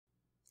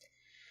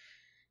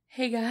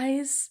Hey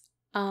guys,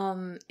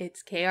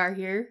 it's KR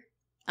here.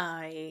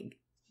 I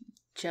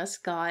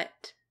just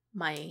got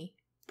my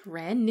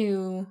brand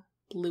new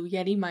Blue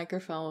Yeti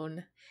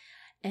microphone,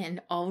 and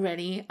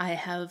already I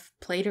have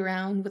played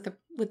around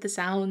with the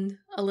sound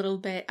a little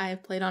bit. I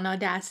have played on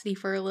Audacity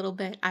for a little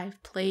bit.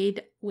 I've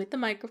played with the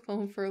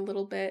microphone for a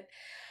little bit,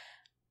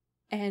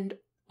 and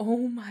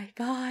oh my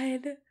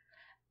god,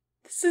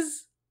 this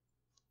is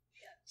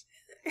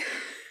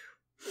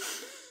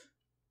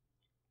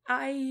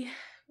I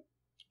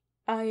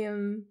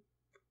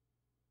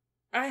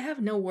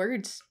have no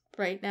words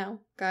right now,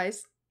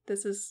 guys.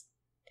 This is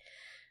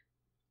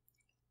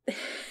this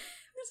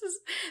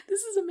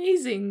is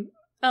amazing.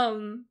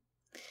 Um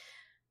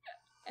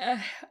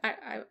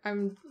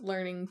I'm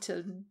learning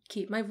to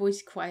keep my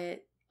voice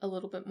quiet a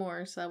little bit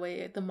more so that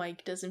way the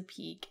mic doesn't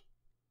peak.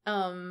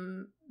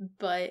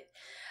 But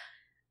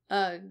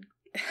uh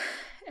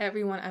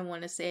everyone, I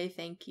want to say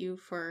thank you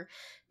for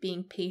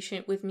being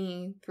patient with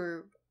me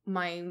for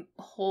my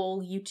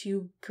whole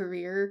YouTube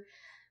career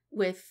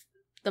with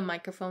the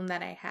microphone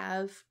that I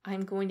have.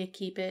 I'm going to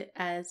keep it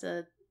as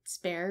a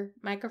spare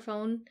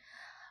microphone.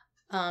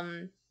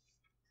 And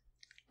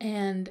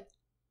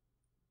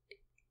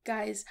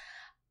guys,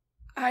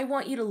 I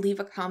want you to leave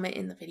a comment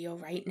in the video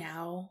right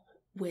now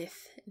with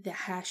the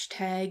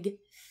hashtag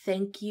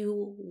thank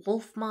you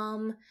wolf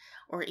mom,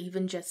 or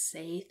even just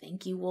say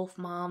thank you wolf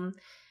mom,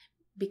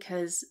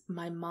 because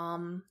my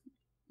mom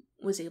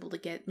was able to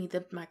get me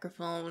the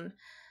microphone.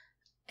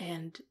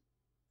 And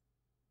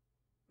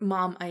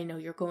Mom, I know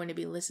you're going to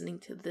be listening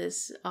to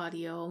this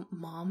audio.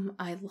 Mom,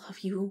 I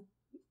love you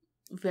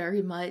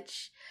very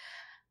much,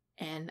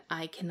 and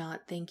I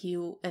cannot thank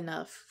you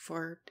enough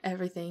for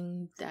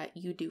everything that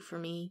you do for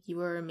me.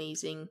 You are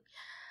amazing.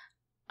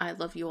 I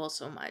love you all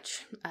so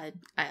much.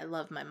 I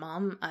love my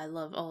mom. I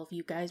love all of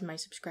you guys, my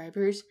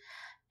subscribers,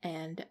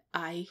 and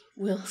I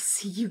will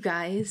see you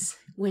guys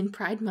when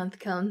Pride Month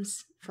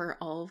comes for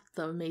all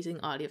the amazing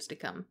audios to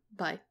come.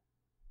 Bye.